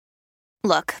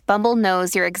Look, Bumble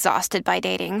knows you're exhausted by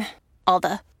dating. All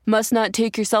the must not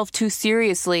take yourself too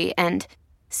seriously and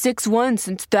 6'1"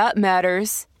 since that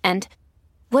matters. And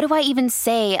what do I even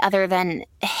say other than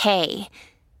hey?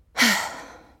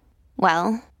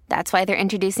 Well, that's why they're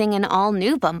introducing an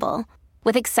all-new Bumble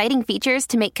with exciting features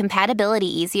to make compatibility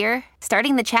easier,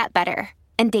 starting the chat better,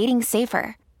 and dating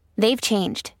safer. They've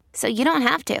changed, so you don't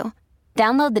have to.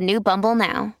 Download the new Bumble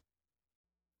now.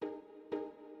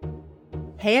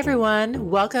 Hey everyone,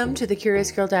 welcome to the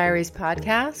Curious Girl Diaries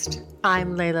podcast.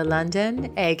 I'm Layla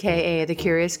London, aka The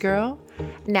Curious Girl.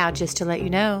 Now, just to let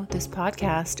you know, this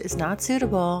podcast is not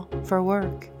suitable for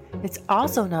work. It's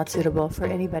also not suitable for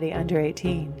anybody under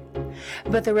 18.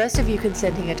 But the rest of you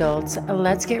consenting adults,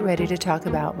 let's get ready to talk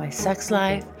about my sex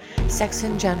life, sex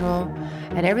in general,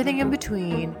 and everything in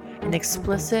between in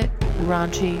explicit,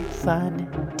 raunchy,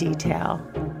 fun detail.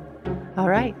 All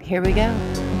right, here we go.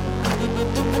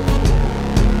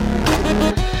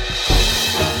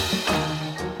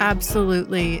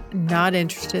 Absolutely not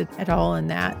interested at all in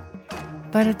that.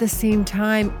 But at the same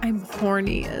time, I'm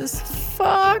horny as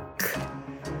fuck.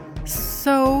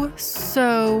 So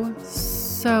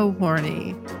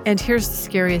horny. And here's the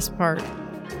scariest part.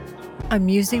 I'm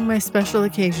using my special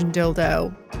occasion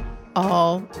dildo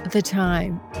all the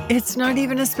time. It's not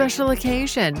even a special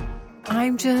occasion.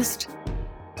 I'm just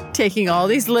taking all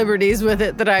these liberties with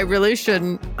it that I really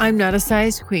shouldn't. I'm not a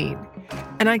size queen.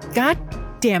 And God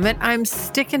damn it, I'm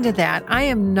sticking to that. I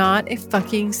am not a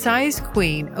fucking size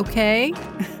queen, okay?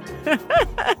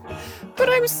 But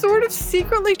I'm sort of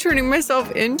secretly turning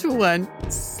myself into one.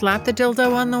 Slap the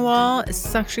dildo on the wall,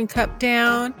 suction cup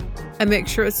down. I make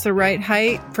sure it's the right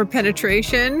height for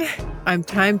penetration. I'm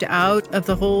timed out of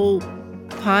the whole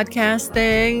podcast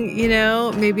thing, you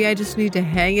know? Maybe I just need to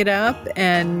hang it up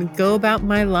and go about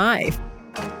my life.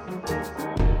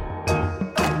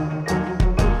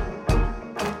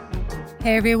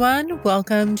 Hey everyone,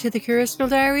 welcome to the Curious Girl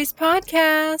Diaries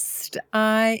podcast.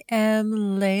 I am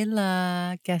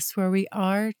Layla. Guess where we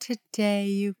are today,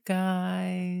 you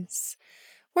guys?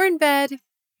 We're in bed.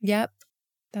 Yep,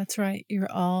 that's right.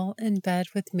 You're all in bed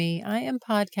with me. I am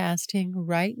podcasting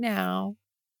right now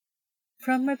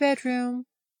from my bedroom,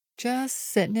 just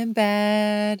sitting in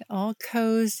bed, all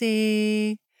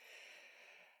cozy,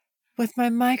 with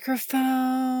my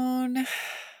microphone.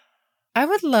 I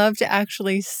would love to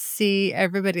actually see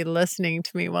everybody listening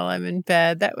to me while I'm in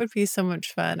bed. That would be so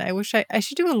much fun. I wish I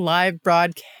should do a live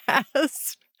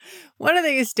broadcast. One of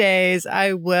these days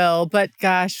I will, but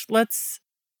gosh,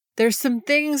 there's some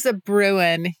things a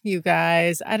brewing, you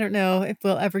guys. I don't know if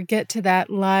we'll ever get to that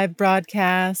live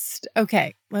broadcast.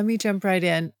 Okay, let me jump right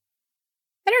in.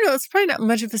 I don't know. It's probably not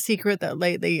much of a secret that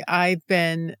lately I've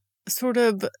been sort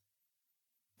of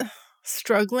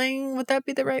struggling. Would that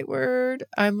be the right word?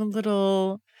 I'm a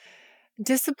little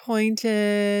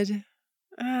disappointed.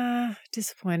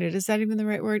 Disappointed. Is that even the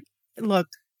right word? Look,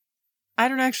 I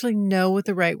don't actually know what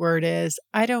the right word is.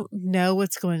 I don't know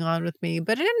what's going on with me.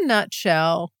 But in a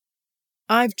nutshell,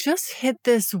 I've just hit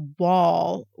this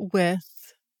wall with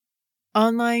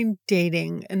online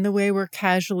dating and the way we're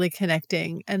casually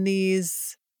connecting and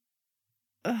these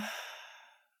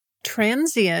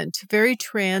very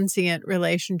transient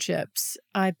relationships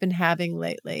I've been having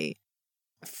lately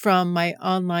from my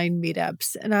online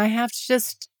meetups. And I have to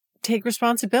just take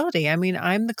responsibility. I mean,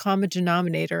 I'm the common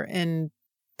denominator in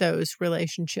those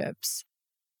relationships.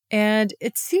 And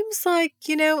it seems like,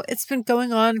 it's been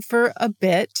going on for a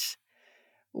bit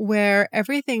where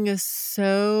everything is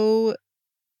so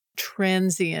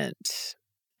transient.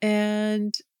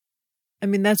 And I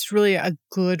mean, that's really a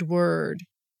good word.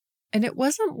 And it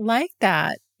wasn't like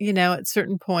that, at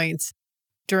certain points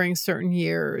during certain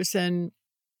years. And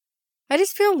I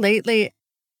just feel lately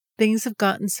things have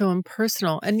gotten so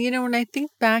impersonal. And, when I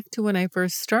think back to when I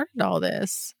first started all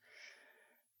this,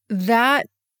 that,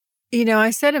 I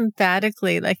said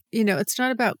emphatically, it's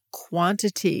not about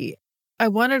quantity. I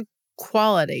wanted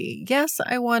quality. Yes,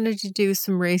 I wanted to do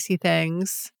some racy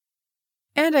things.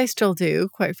 And I still do,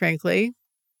 quite frankly.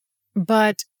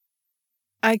 But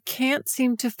I can't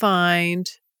seem to find,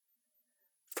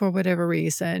 for whatever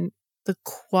reason, the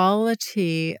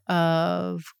quality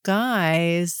of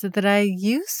guys that I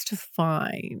used to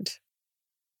find.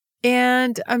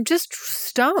 And I'm just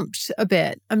stumped a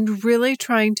bit. I'm really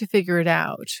trying to figure it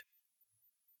out.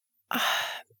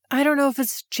 I don't know if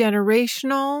it's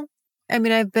generational. I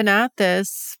mean, I've been at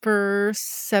this for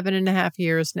 7.5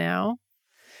 years now.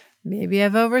 Maybe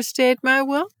I've overstayed my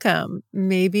welcome.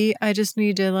 Maybe I just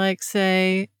need to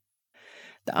say,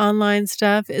 the online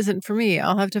stuff isn't for me.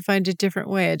 I'll have to find a different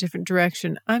way, a different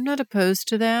direction. I'm not opposed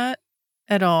to that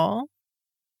at all.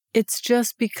 it's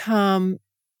just become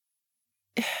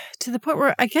to the point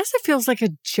where I guess it feels like a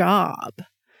job.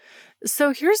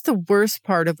 So here's the worst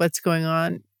part of what's going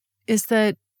on is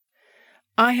that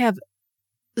I have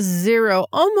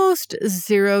almost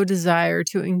zero desire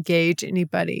to engage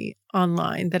anybody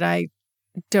online that I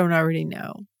don't already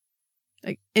know.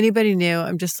 Like anybody new,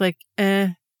 I'm just like,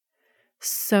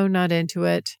 so not into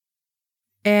it.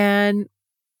 And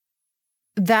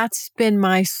that's been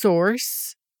my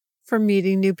source for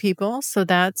meeting new people. So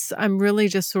I'm really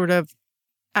just sort of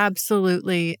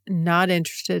absolutely not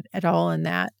interested at all in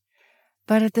that.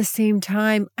 But at the same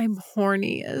time, I'm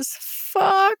horny as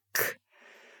fuck.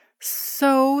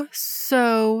 So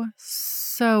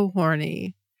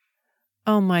horny.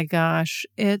 Oh my gosh.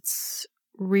 It's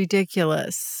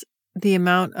ridiculous. The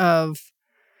amount of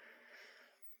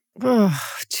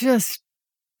just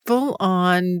full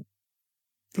on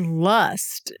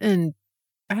lust. And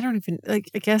I don't even I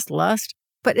guess lust,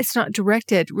 but it's not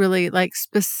directed really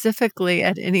specifically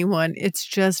at anyone. It's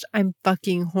just I'm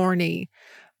fucking horny.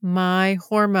 My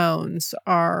hormones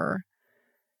are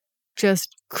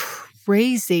just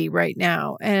crazy right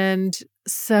now. And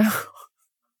so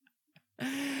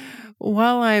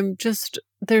while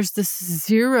there's this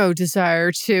zero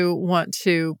desire to want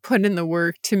to put in the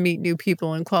work to meet new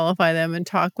people and qualify them and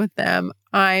talk with them,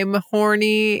 I'm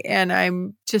horny and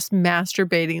I'm just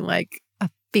masturbating like a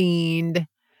fiend.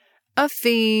 A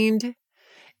fiend.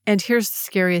 And here's the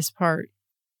scariest part.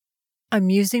 I'm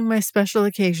using my special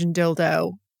occasion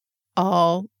dildo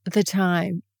all the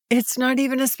time. It's not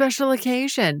even a special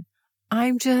occasion.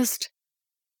 I'm just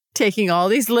taking all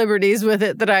these liberties with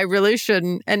it that I really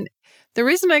shouldn't. And the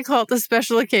reason I call it the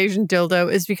special occasion dildo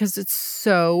is because it's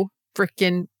so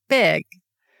freaking big.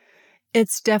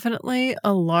 It's definitely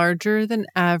a larger than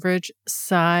average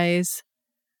size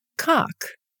cock.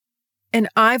 And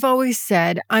I've always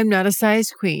said I'm not a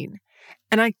size queen.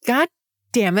 And God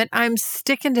damn it, I'm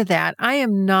sticking to that. I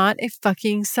am not a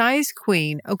fucking size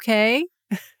queen, okay?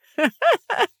 But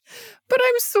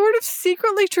I'm sort of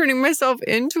secretly turning myself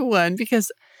into one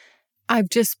because I've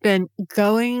just been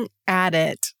going at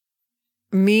it.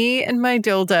 Me and my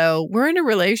dildo, we're in a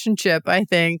relationship, I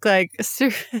think.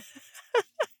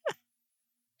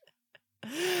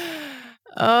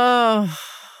 Oh,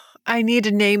 I need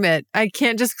to name it. I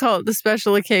can't just call it the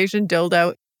special occasion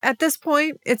dildo. At this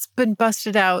point, it's been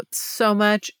busted out so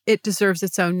much, it deserves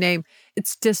its own name.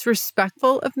 It's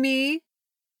disrespectful of me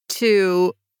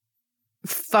to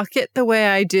fuck it the way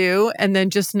I do and then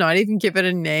just not even give it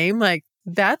a name.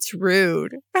 That's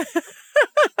rude.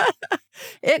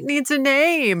 It needs a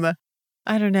name.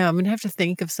 I don't know. I'm going to have to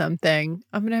think of something.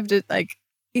 I'm going to have to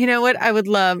you know what? I would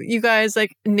love you guys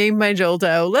name my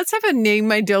dildo. Let's have a name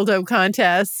my dildo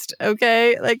contest.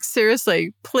 Okay.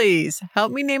 Seriously, please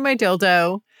help me name my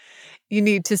dildo. You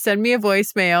need to send me a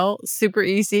voicemail. Super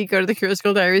easy. Go to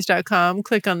thecuriousdiaries.com,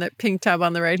 click on the pink tab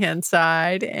on the right-hand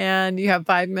side, and you have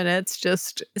 5 minutes.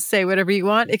 Just say whatever you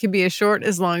want. It can be as short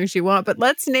as long as you want, but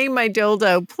let's name my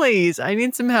dildo, please. I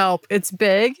need some help. It's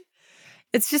big.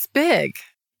 It's just big.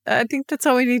 I think that's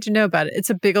all we need to know about it. It's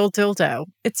a big old dildo.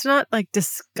 It's not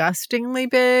disgustingly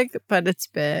big, but it's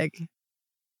big.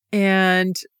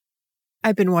 And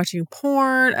I've been watching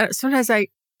porn. Sometimes I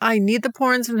need the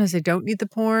porn. Sometimes I don't need the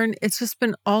porn. It's just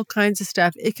been all kinds of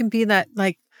stuff. It can be that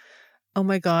oh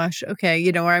my gosh, okay,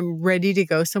 where I'm ready to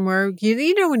go somewhere.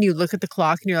 You know, when you look at the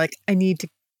clock and you're like, I need to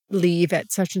leave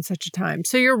at such and such a time.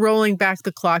 So you're rolling back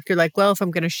the clock. You're like, well, if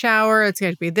I'm going to shower, it's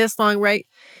going to be this long, right?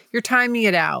 You're timing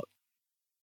it out.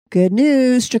 Good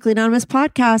news. Strictly Anonymous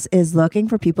Podcast is looking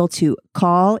for people to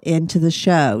call into the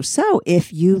show. So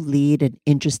if you lead an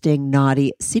interesting,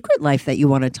 naughty secret life that you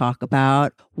want to talk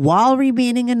about while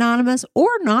remaining anonymous or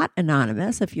not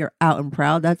anonymous, if you're out and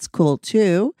proud, that's cool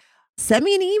too. Send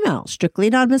me an email,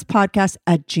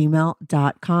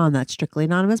 strictlyanonymouspodcast@gmail.com. That's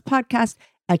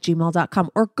strictlyanonymouspodcast@gmail.com.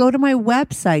 Or go to my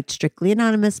website,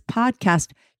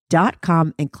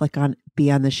 strictlyanonymouspodcast.com, and click on Be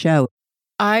on the Show.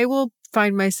 I will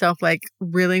find myself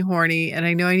really horny and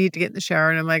I know I need to get in the shower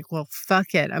and I'm like, well,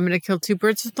 fuck it. I'm going to kill two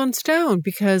birds with one stone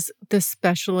because the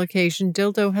special occasion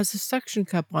dildo has a suction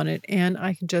cup on it and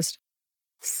I can just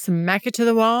smack it to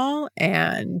the wall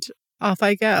and off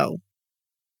I go.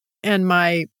 And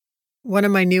one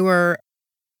of my newer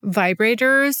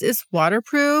vibrators is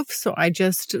waterproof. So I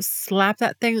just slap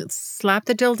the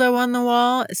dildo on the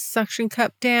wall, suction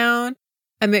cup down.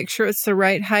 I make sure it's the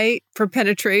right height for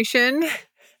penetration.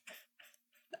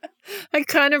 I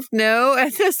kind of know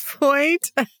at this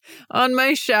point on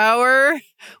my shower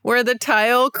where the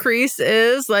tile crease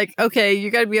is. Okay,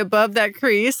 you got to be above that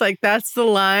crease. That's the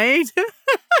line.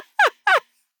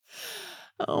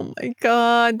 Oh my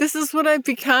God, this is what I've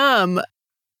become.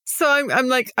 So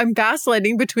I'm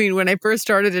vacillating between when I first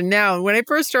started and now. And when I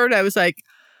first started, I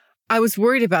was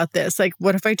worried about this. Like,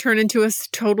 what if I turn into a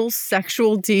total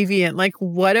sexual deviant? Like,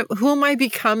 who am I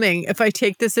becoming if I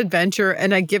take this adventure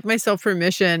and I give myself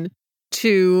permission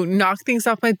to knock things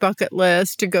off my bucket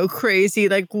list, to go crazy?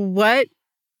 Like,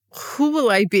 who will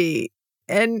I be?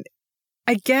 And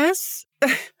I guess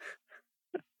I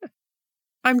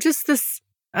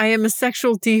am a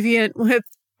sexual deviant with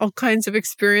all kinds of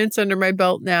experience under my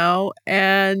belt now,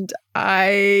 and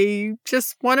I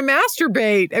just want to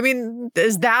masturbate. I mean,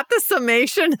 is that the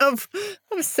summation of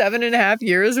 7.5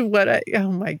 years of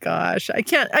oh my gosh, I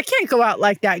can't go out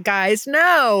like that, guys.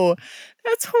 No,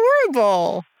 that's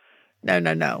horrible.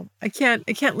 No. I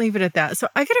can't leave it at that. So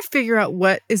I got to figure out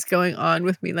what is going on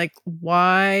with me. Like,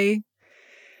 why?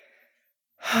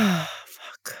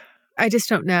 Fuck. I just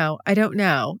don't know. I don't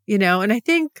know, and I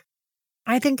think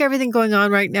everything going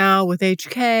on right now with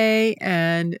HK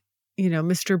and,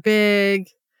 Mr. Big,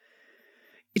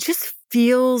 it just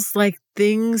feels like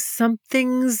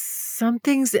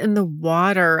something's in the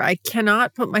water. I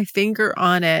cannot put my finger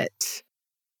on it.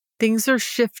 Things are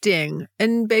shifting,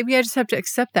 and maybe I just have to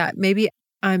accept that. Maybe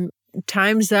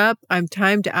time's up. I'm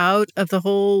timed out of the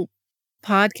whole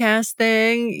podcast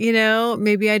thing,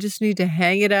 maybe I just need to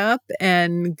hang it up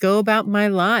and go about my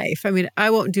life. I mean, I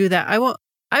won't do that. I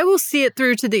will see it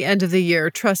through to the end of the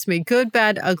year. Trust me, good,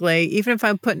 bad, ugly. Even if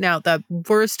I'm putting out the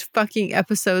worst fucking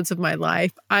episodes of my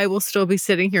life, I will still be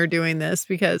sitting here doing this,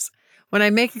 because when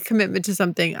I make a commitment to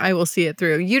something, I will see it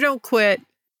through. You don't quit.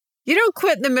 You don't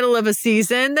quit in the middle of a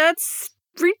season. That's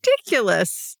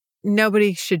ridiculous.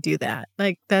 Nobody should do that.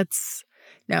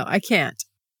 No, I can't.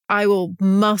 I will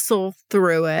muscle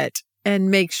through it and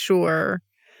make sure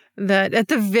that at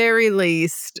the very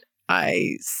least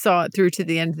I saw it through to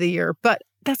the end of the year. But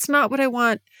that's not what I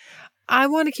want. I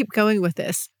want to keep going with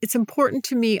this. It's important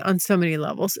to me on so many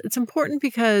levels. It's important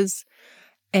because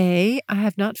I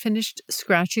have not finished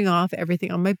scratching off everything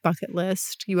on my bucket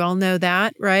list. You all know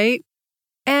that, right?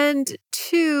 And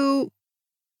 2,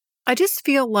 I just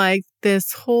feel like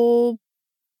this whole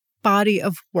body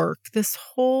of work, this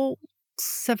whole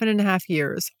 7.5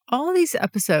 years, all these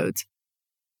episodes,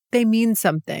 they mean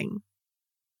something.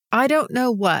 I don't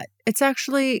know what. It's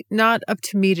actually not up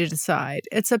to me to decide.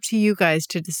 It's up to you guys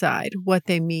to decide what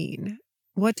they mean.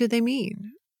 What do they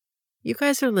mean? You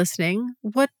guys are listening.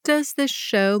 What does this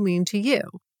show mean to you?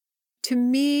 To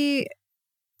me,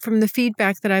 from the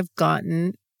feedback that I've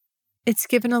gotten, it's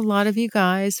given a lot of you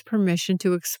guys permission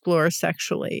to explore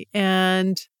sexually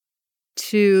and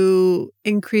to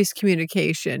increase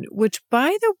communication, which,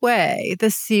 by the way, the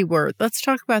C word, let's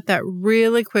talk about that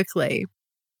really quickly.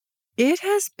 It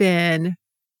has been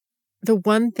the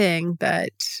one thing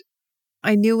that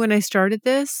I knew when I started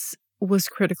this was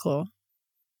critical.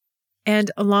 And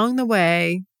along the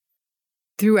way,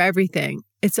 through everything,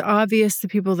 it's obvious to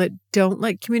people that don't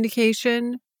like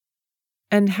communication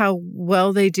and how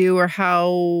well they do, or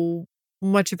how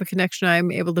much of a connection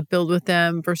I'm able to build with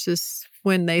them versus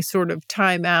when they sort of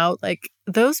time out. Like,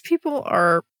 those people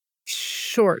are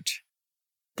short.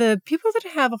 The people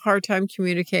that have a hard time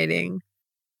communicating,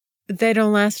 they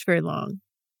don't last very long.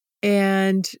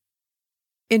 And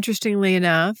interestingly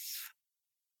enough,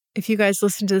 if you guys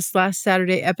listened to this last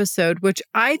Saturday episode, which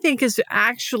I think is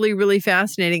actually really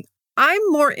fascinating, I'm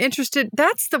more interested.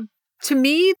 To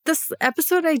me, this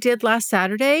episode I did last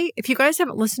Saturday, if you guys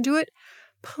haven't listened to it,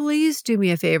 please do me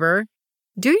a favor.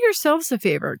 Do yourselves a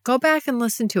favor. Go back and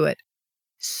listen to it.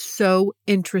 So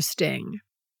interesting.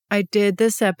 I did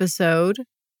this episode.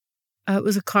 It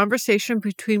was a conversation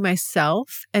between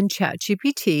myself and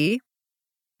ChatGPT.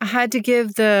 I had to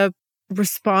give the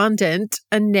respondent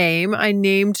a name. I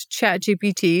named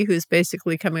ChatGPT, who's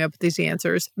basically coming up with these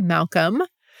answers, Malcolm.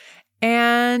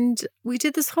 And we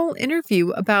did this whole interview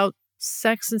about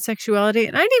sex and sexuality.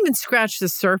 And I didn't even scratch the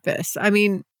surface. I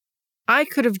mean, I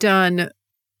could have done,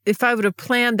 if I would have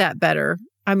planned that better.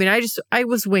 I mean, I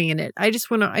was winging it. I just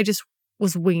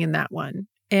was winging that one.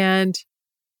 And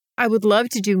I would love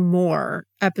to do more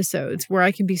episodes where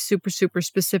I can be super, super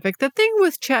specific. The thing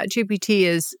with ChatGPT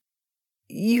is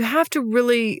you have to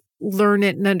really learn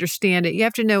it and understand it. You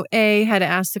have to know, A, how to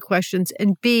ask the questions,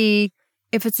 and B,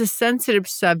 if it's a sensitive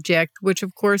subject, which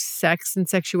of course sex and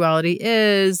sexuality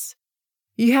is,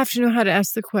 you have to know how to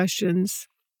ask the questions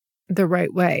the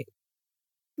right way.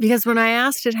 Because when I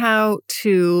asked it how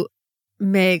to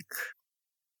make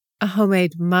a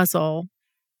homemade muzzle,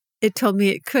 it told me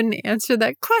it couldn't answer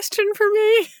that question for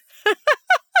me.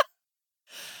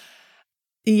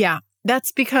 Yeah,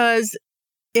 that's because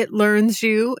it learns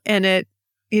you and it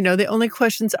the only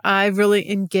questions I've really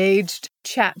engaged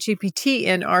ChatGPT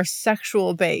in are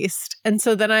sexual based. And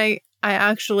so then I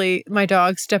actually, my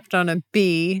dog stepped on a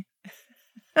bee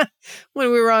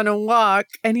when we were on a walk,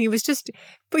 and he was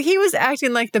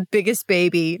acting like the biggest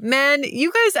baby. Men, you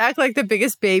guys act like the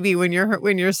biggest baby when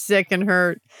you're sick and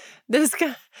hurt. This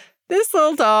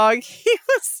little dog,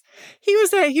 he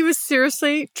was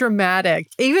seriously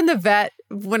dramatic. Even the vet,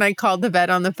 when I called the vet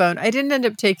on the phone, I didn't end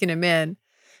up taking him in.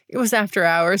 It was after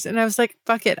hours, and I was like,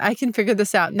 fuck it, I can figure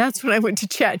this out. And that's when I went to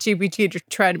ChatGPT to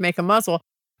try to make a muzzle.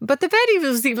 But the vet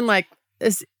was even like,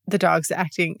 is the dog's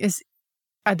acting? Is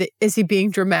he being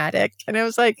dramatic? And I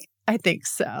was like, I think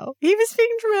so. He was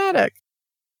being dramatic.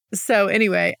 So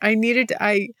anyway,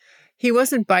 he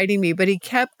wasn't biting me, but he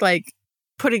kept like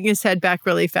putting his head back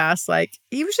really fast. Like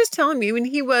he was just telling me when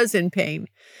he was in pain.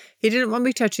 He didn't want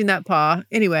me touching that paw.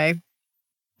 Anyway,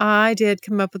 I did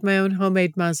come up with my own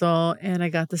homemade muzzle, and I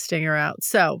got the stinger out.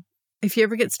 So if you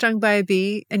ever get stung by a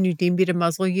bee and you need me to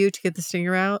muzzle you to get the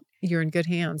stinger out, you're in good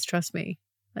hands. Trust me.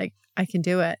 Like I can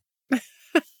do it.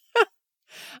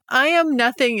 I am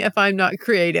nothing if I'm not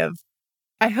creative.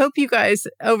 I hope you guys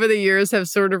over the years have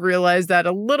sort of realized that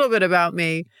a little bit about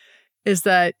me is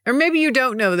that, or maybe you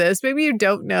don't know this, maybe you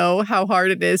don't know how hard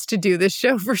it is to do this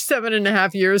show for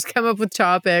 7.5 years, come up with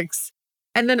topics,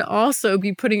 and then also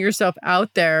be putting yourself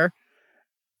out there,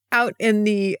 out in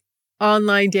the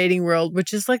online dating world,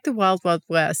 which is like the wild, wild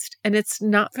west. And it's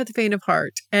not for the faint of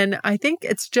heart. And I think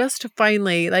it's just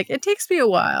finally, like, it takes me a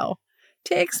while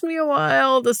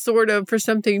to sort of, for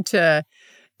something to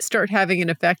start having an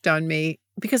effect on me,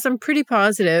 because I'm pretty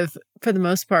positive for the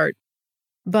most part.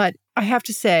 But I have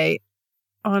to say,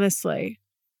 honestly,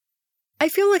 I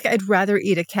feel like I'd rather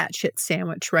eat a cat shit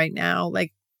sandwich right now,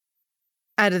 like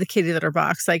out of the kitty litter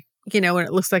box, like, when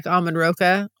it looks like almond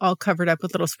roca, all covered up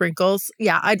with little sprinkles.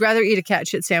 Yeah, I'd rather eat a cat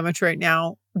shit sandwich right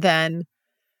now than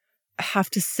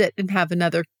have to sit and have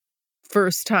another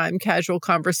first time casual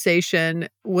conversation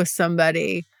with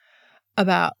somebody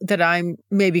about that I'm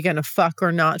maybe going to fuck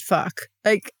or not fuck.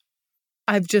 Like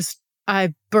I've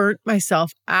burnt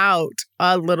myself out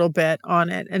a little bit on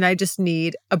it, and I just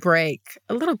need a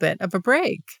little bit of a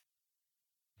break.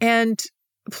 And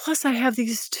plus I have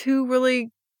these two really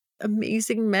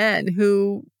amazing men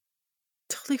who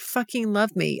totally fucking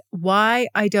love me. Why?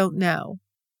 I don't know.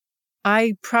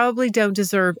 I probably don't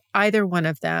deserve either one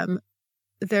of them.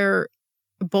 They're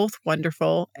both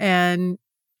wonderful. And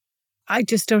I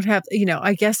just don't have,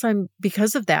 I guess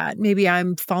because of that, maybe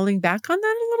I'm falling back on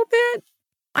that a little bit.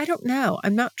 I don't know.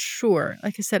 I'm not sure.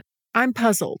 Like I said, I'm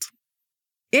puzzled.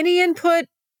 Any input,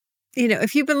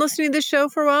 if you've been listening to this show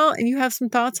for a while and you have some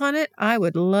thoughts on it, I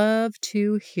would love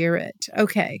to hear it.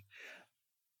 Okay.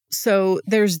 So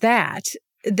there's that.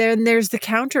 Then there's the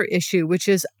counter issue, which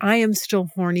is I am still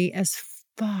horny as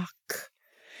fuck.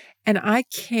 And I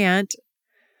can't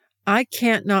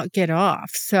not get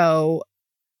off. So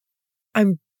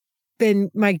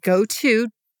my go-to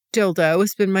dildo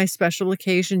has been my special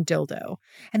occasion dildo.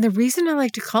 And the reason I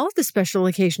like to call it the special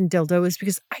occasion dildo is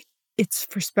because it's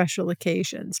for special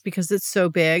occasions, because it's so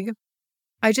big.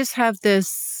 I just have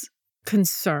this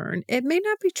concern. It may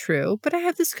not be true, but I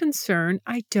have this concern.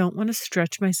 I don't want to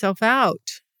stretch myself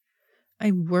out.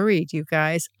 I'm worried, you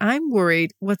guys. I'm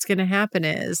worried what's going to happen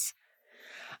is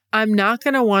I'm not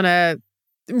going to want to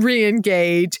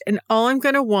re-engage, and all I'm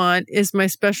going to want is my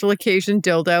special occasion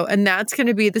dildo, and that's going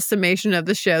to be the summation of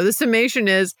the show. The summation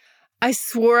is I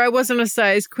swore I wasn't a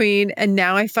size queen, and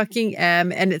now I fucking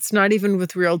am, and it's not even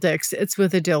with real dicks. It's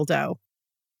with a dildo.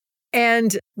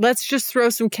 And let's just throw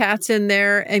some cats in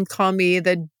there and call me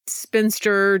the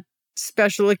spinster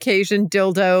special occasion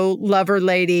dildo lover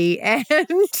lady. And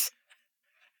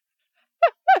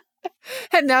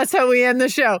and that's how we end the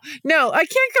show. No, I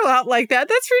can't go out like that.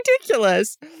 That's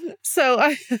ridiculous. So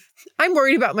I'm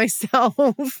worried about myself.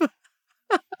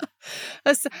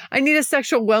 I need a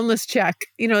sexual wellness check.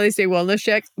 They say wellness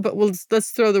check, but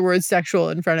let's throw the word sexual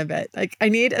in front of it. Like I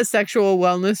need a sexual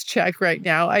wellness check right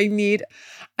now. I need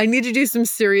to do some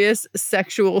serious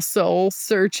sexual soul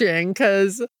searching,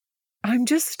 because I'm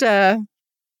just happy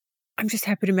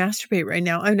to masturbate right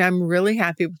now. And I'm really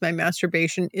happy with my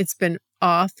masturbation. It's been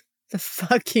off the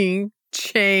fucking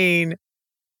chain.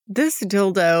 This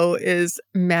dildo is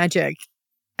magic.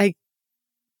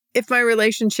 If my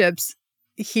relationships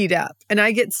heat up and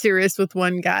I get serious with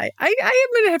one guy, I am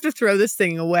going to have to throw this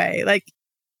thing away. Like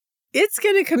it's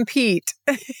going to compete.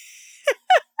 It's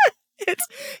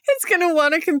going to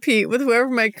want to compete with whoever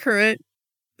my current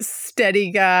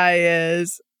steady guy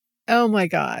is. Oh my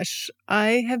gosh.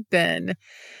 I have been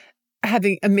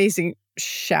having amazing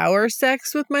shower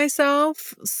sex with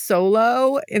myself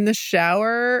solo in the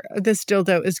shower. This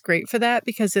dildo is great for that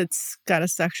because it's got a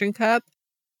suction cup.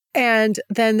 And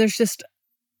then there's just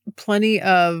plenty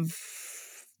of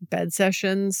bed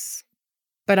sessions.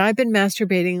 But I've been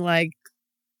masturbating like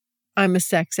I'm a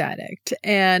sex addict,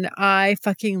 and I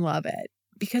fucking love it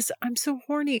because I'm so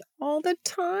horny all the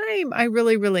time. I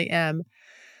really, really am.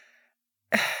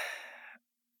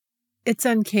 It's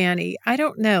uncanny. I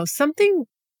don't know.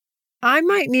 I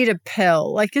might need a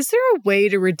pill. Like, is there a way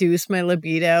to reduce my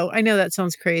libido? I know that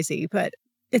sounds crazy, but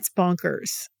it's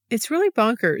bonkers. It's really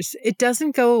bonkers. It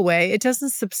doesn't go away. It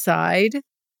doesn't subside.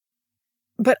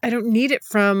 But I don't need it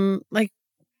from like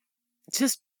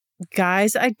just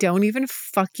guys I don't even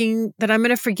that I'm going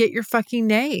to forget your fucking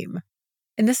name.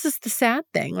 And this is the sad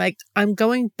thing. Like, I'm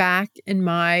going back in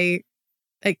my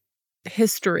like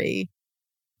history.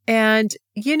 And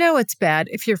it's bad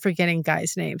if you're forgetting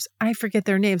guys' names. I forget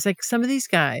their names. Like some of these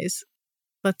guys,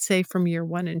 let's say from year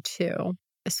 1 and 2,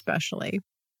 especially,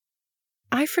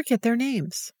 I forget their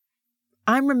names.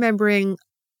 I'm remembering,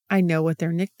 I know what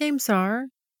their nicknames are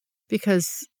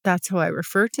because that's how I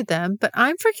refer to them, but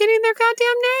I'm forgetting their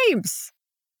goddamn names.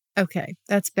 Okay,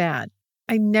 that's bad.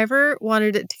 I never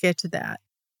wanted it to get to that.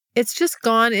 It's just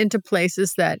gone into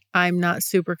places that I'm not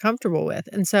super comfortable with.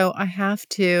 And so I have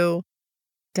to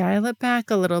dial it back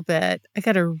a little bit. I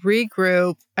got to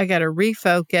regroup. I got to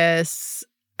refocus.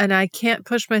 And I can't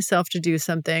push myself to do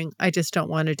something I just don't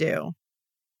want to do.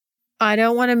 I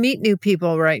don't want to meet new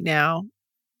people right now.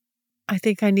 I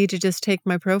think I need to just take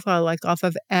my profile like off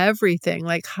of everything,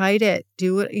 like hide it,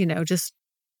 do it, just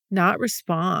not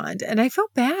respond. And I feel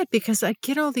bad because I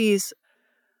get all these,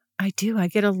 I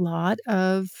get a lot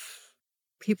of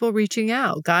people reaching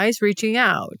out, guys reaching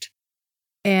out.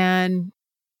 And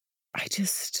I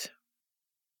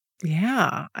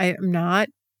am not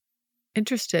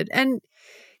interested. And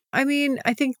I mean,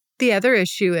 I think the other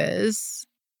issue is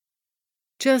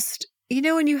just,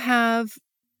 when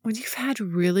you've had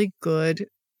really good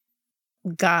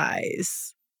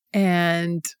guys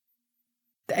and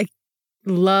I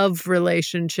love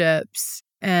relationships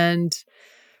and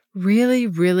really,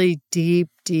 really deep,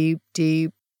 deep,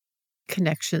 deep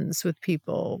connections with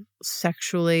people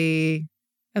sexually,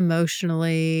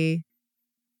 emotionally,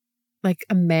 like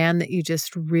a man that you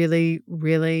just really,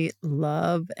 really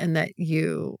love and that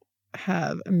you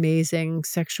have amazing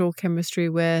sexual chemistry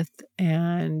with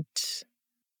and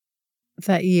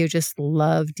that you just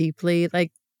love deeply.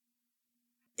 Like,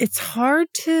 it's hard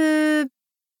to,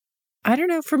 I don't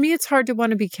know, for me, it's hard to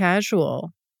want to be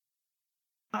casual.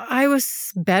 I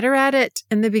was better at it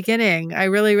in the beginning. I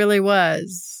really, really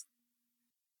was.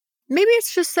 Maybe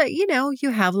it's just that, you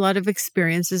have a lot of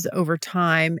experiences over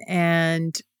time.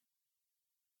 And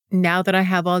now that I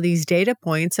have all these data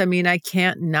points, I mean, I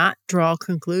can't not draw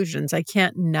conclusions. I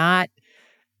can't not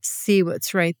see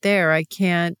what's right there. I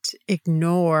can't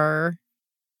ignore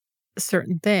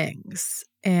certain things.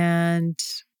 And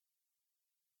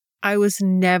I was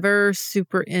never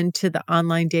super into the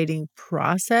online dating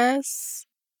process,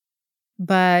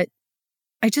 but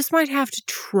I just might have to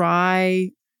try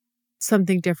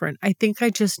something different. I think I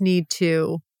just need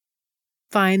to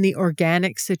find the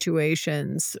organic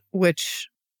situations, which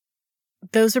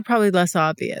those are probably less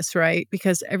obvious, right?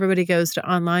 Because everybody goes to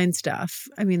online stuff.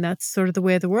 I mean, that's sort of the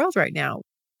way of the world right now.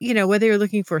 Whether you're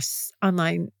looking for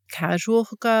online casual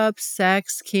hookups,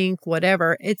 sex, kink,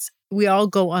 whatever, we all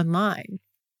go online.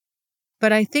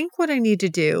 But I think what I need to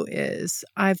do is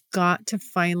I've got to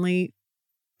finally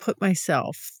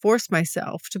force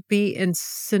myself to be in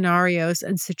scenarios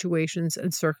and situations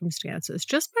and circumstances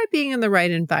just by being in the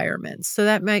right environments. So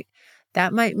that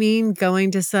might mean going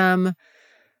to some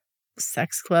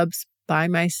sex clubs by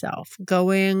myself,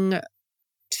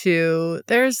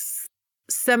 there's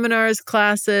seminars,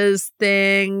 classes,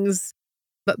 things,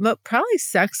 but probably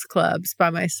sex clubs by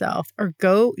myself or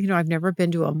I've never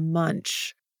been to a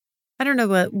munch. I don't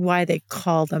know why they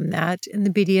call them that. In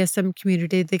the BDSM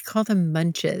community, they call them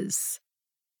munches.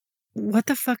 What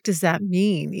the fuck does that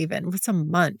mean even? What's a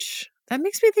munch? That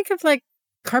makes me think of like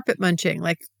carpet munching.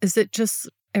 Like, is it just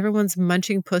everyone's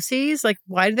munching pussies? Like,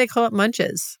 why do they call it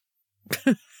munches?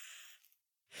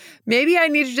 Maybe I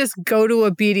need to just go to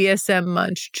a BDSM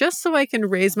munch just so I can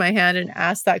raise my hand and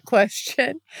ask that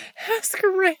question. Ask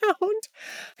around.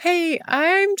 Hey,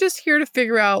 I'm just here to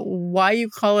figure out why you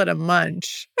call it a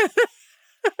munch.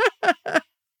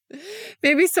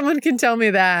 Maybe someone can tell me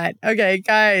that. Okay,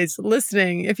 guys,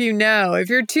 listening, if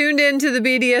you're tuned into the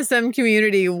BDSM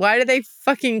community, why do they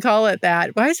fucking call it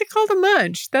that? Why is it called a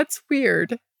munch? That's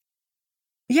weird.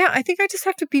 yeah, I think I just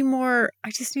have to be more,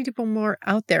 I just need to be more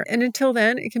out there. And until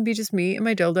then, it can be just me and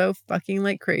my dildo fucking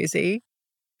like crazy.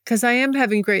 Because I am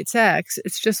having great sex.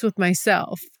 It's just with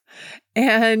myself.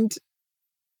 And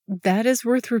that is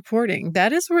worth reporting.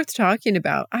 That is worth talking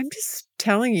about. I'm just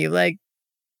telling you, like,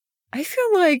 I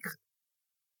feel like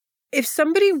if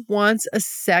somebody wants a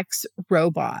sex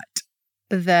robot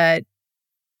that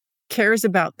cares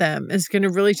about them, is going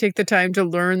to really take the time to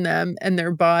learn them and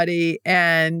their body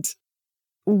and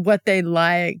what they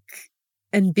like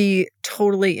and be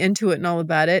totally into it and all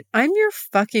about it, I'm your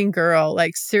fucking girl.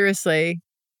 Like, seriously,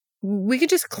 we could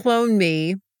just clone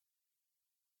me,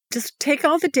 just take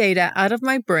all the data out of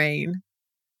my brain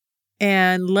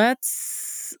and let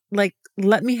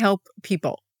me help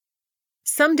people.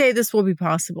 Someday this will be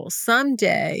possible.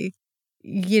 Someday,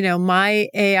 my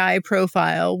AI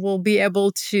profile will be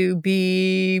able to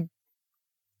be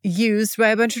used by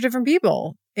a bunch of different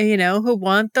people, who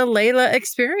want the Layla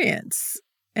experience.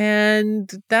 And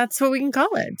that's what we can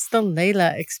call it. It's the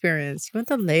Layla experience. You want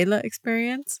the Layla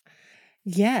experience?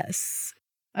 Yes.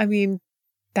 I mean,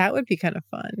 that would be kind of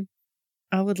fun.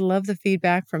 I would love the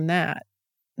feedback from that.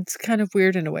 It's kind of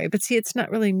weird in a way, but see, it's not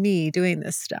really me doing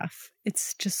this stuff.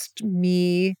 It's just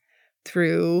me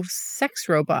through sex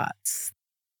robots.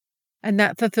 And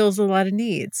that fulfills a lot of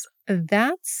needs. I'm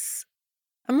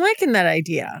liking that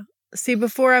idea. See,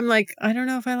 before I'm like, I don't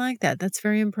know if I like that. That's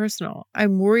very impersonal.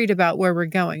 I'm worried about where we're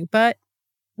going. But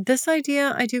this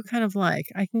idea, I do kind of like.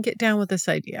 I can get down with this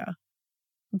idea.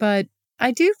 But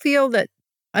I do feel that,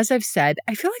 as I've said,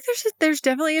 I feel like there's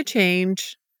definitely a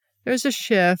change. There's a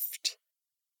shift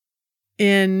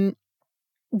in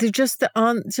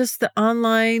the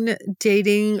online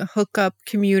dating hookup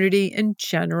community in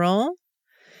general.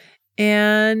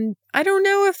 And I don't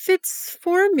know if it's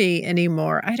for me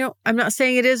anymore. I'm not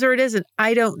saying it is or it isn't.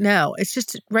 I don't know. It's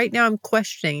just right now I'm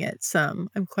questioning it some.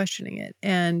 I'm questioning it.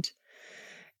 And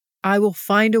I will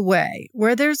find a way.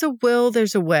 Where there's a will,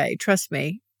 there's a way. Trust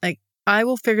me. Like, I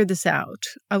will figure this out.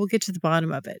 I will get to the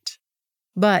bottom of it.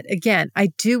 But again, I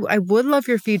would love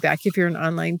your feedback if you're an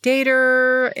online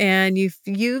dater and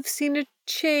you've seen a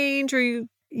change or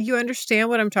you understand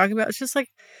what I'm talking about. It's just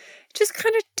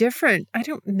kind of different. I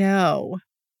don't know.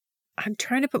 I'm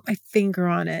trying to put my finger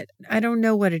on it. I don't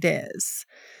know what it is,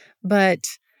 but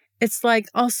it's like,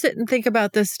 I'll sit and think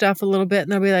about this stuff a little bit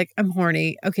and I'll be like, I'm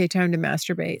horny. Okay, time to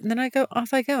masturbate. And then I go and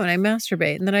I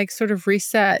masturbate and then I sort of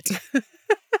reset.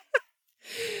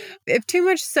 If too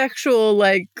much sexual,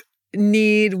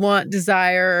 need, want,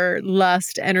 desire,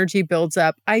 lust, energy builds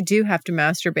up, I do have to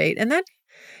masturbate. And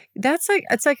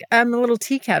it's like I'm a little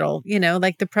tea kettle,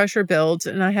 like the pressure builds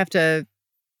and I have to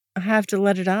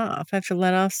let it off. I have to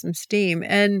let off some steam.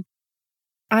 And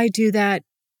I do that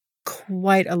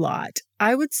quite a lot.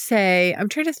 I would say, I'm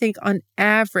trying to think on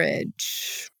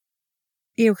average,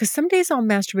 because some days I'll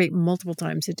masturbate multiple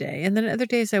times a day and then other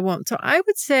days I won't. So I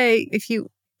would say if you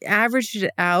averaged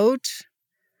it out,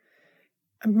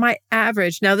 my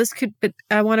average, now but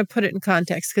I want to put it in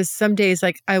context because some days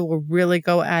I will really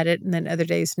go at it and then other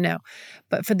days no.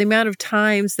 But for the amount of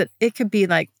times that it could be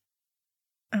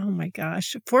oh my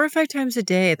gosh, 4 or 5 times a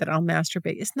day that I'll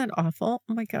masturbate. Isn't that awful?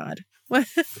 Oh my God.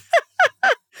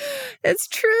 It's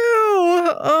true.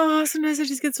 Oh, sometimes I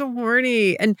just get so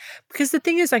horny. And because the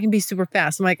thing is, I can be super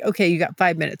fast. I'm like, okay, you got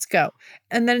 5 minutes, go.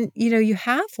 And then, you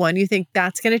have one, you think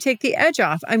that's going to take the edge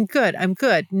off. I'm good.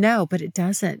 No, but it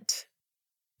doesn't.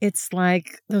 It's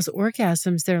like those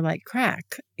orgasms, they're like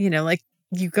crack, you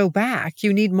go back,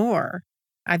 you need more.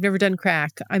 I've never done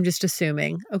crack. I'm just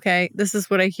assuming. Okay. This is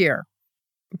what I hear.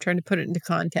 I'm trying to put it into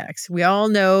context. We all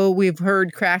know we've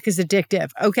heard crack is addictive.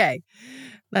 Okay.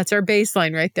 That's our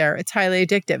baseline right there. It's highly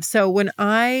addictive. So when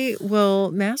I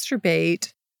will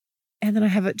masturbate and then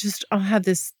I'll have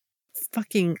this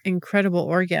fucking incredible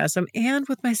orgasm. And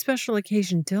with my special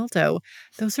occasion dildo,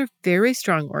 those are very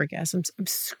strong orgasms. I'm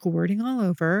squirting all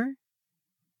over.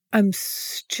 I'm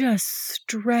just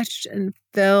stretched and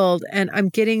filled. And I'm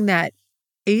getting that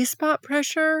A-spot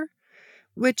pressure,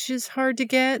 which is hard to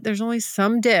get. There's only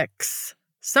some dicks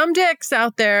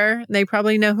out there. They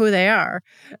probably know who they are.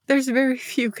 There's very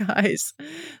few guys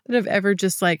that have ever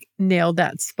just nailed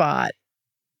that spot.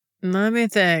 Let me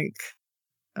think.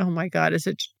 Oh my God. Is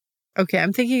it? Okay.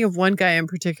 I'm thinking of one guy in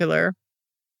particular.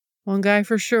 One guy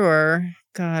for sure.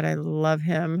 God, I love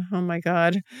him. Oh my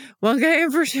God. One guy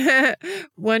for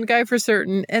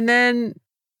certain. And then,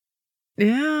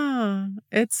 yeah,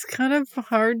 it's kind of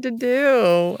hard to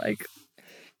do.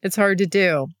 It's hard to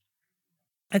do.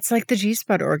 It's like the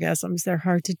G-spot orgasms. They're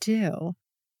hard to do.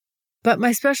 But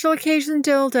my special occasion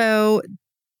dildo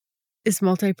is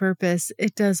multi-purpose.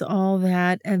 It does all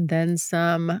that and then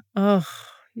some. Oh,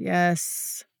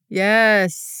 Yes.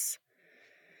 Yes.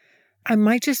 I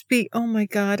might just be, oh my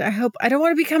God, I don't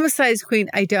want to become a size queen.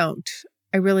 I don't.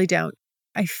 I really don't.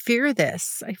 I fear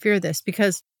this.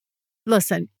 Because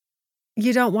listen,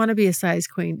 you don't want to be a size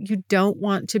queen. You don't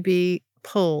want to be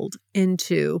pulled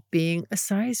into being a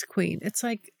size queen. It's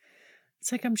like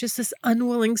I'm just this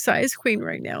unwilling size queen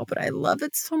right now, but I love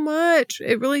it so much.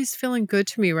 It really is feeling good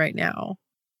to me right now.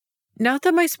 Not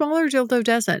that my smaller dildo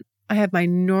doesn't. I have my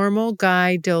normal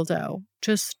guy dildo,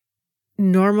 just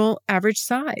normal average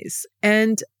size.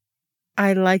 And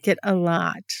I like it a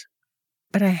lot,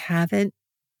 but I haven't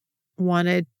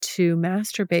wanted to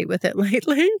masturbate with it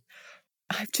lately.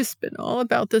 I've just been all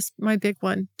about this, my big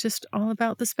one, just all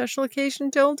about the special occasion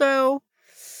dildo.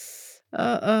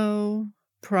 Uh-oh,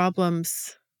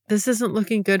 problems. This isn't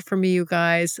looking good for me, you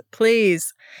guys.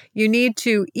 Please, you need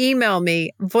to email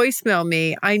me, voicemail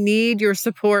me. I need your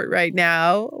support right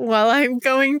now while I'm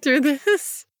going through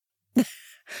this.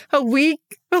 a weak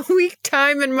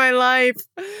time in my life.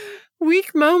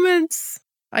 Weak moments.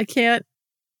 I can't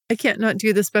not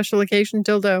do the special occasion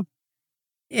dildo.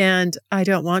 And I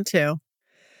don't want to.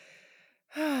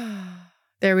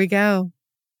 There we go.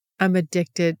 I'm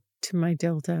addicted to my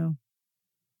dildo.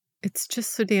 It's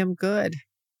just so damn good.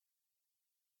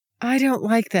 I don't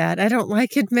like that. I don't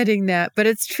like admitting that, but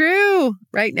it's true.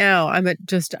 Right now, I'm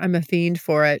a fiend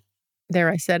for it. There,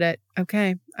 I said it.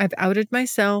 Okay. I've outed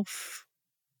myself.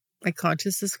 My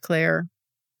conscience is clear.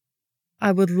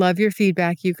 I would love your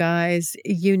feedback, you guys.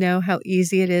 You know how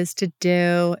easy it is to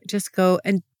do. Just go.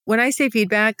 And when I say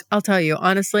feedback, I'll tell you,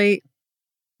 honestly,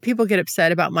 people get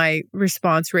upset about my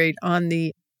response rate on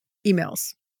the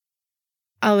emails.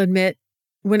 I'll admit,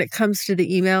 when it comes to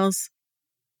the emails,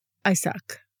 I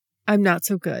suck. I'm not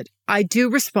so good. I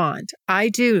do respond. I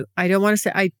do. I don't want to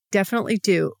say I definitely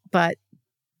do, but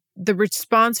the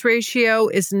response ratio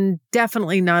is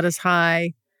definitely not as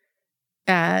high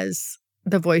as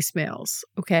the voicemails.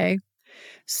 Okay.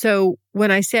 So when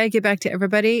I say I get back to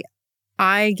everybody,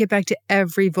 I get back to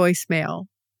every voicemail.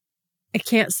 I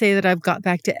can't say that I've got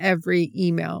back to every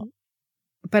email,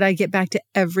 but I get back to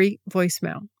every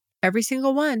voicemail, every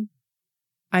single one.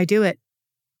 I do it.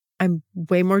 I'm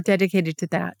way more dedicated to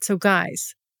that. So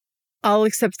guys, I'll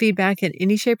accept feedback in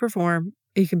any shape or form.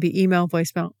 You can be email,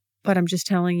 voicemail, but I'm just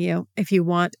telling you, if you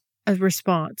want a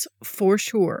response, for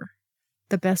sure,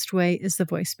 the best way is the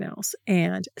voicemails,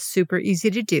 and super easy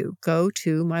to do. Go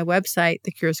to my website,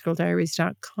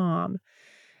 thecuriousgirldiaries.com.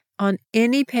 On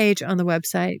any page on the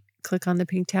website, click on the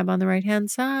pink tab on the right-hand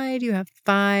side. You have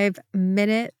 5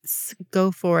 minutes.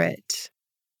 Go for it.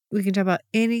 We can talk about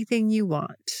anything you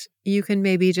want. You can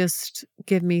maybe just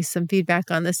give me some feedback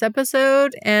on this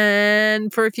episode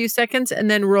and for a few seconds,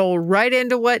 and then roll right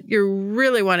into what you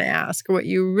really want to ask or what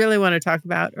you really want to talk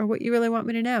about or what you really want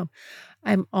me to know.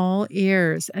 I'm all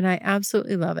ears and I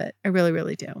absolutely love it. I really,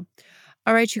 really do.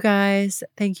 All right, you guys,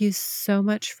 thank you so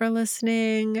much for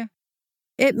listening.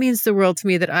 It means the world to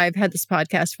me that I've had this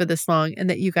podcast for this long and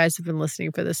that you guys have been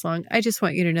listening for this long. I just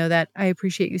want you to know that. I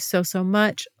appreciate you so, so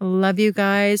much. Love you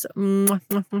guys.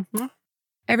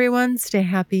 Everyone, stay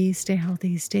happy, stay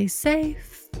healthy, stay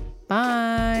safe.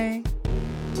 Bye.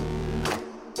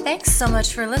 Thanks so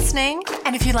much for listening.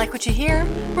 And if you like what you hear,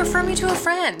 refer me to a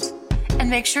friend. And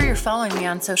make sure you're following me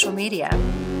on social media.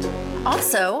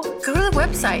 Also, go to the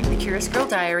website,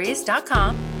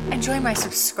 thecuriousgirldiaries.com, and join my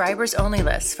subscribers-only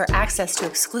list for access to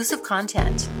exclusive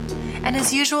content. And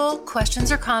as usual,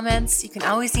 questions or comments, you can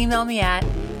always email me at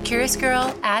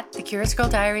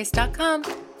curiousgirl@thecuriousgirldiaries.com.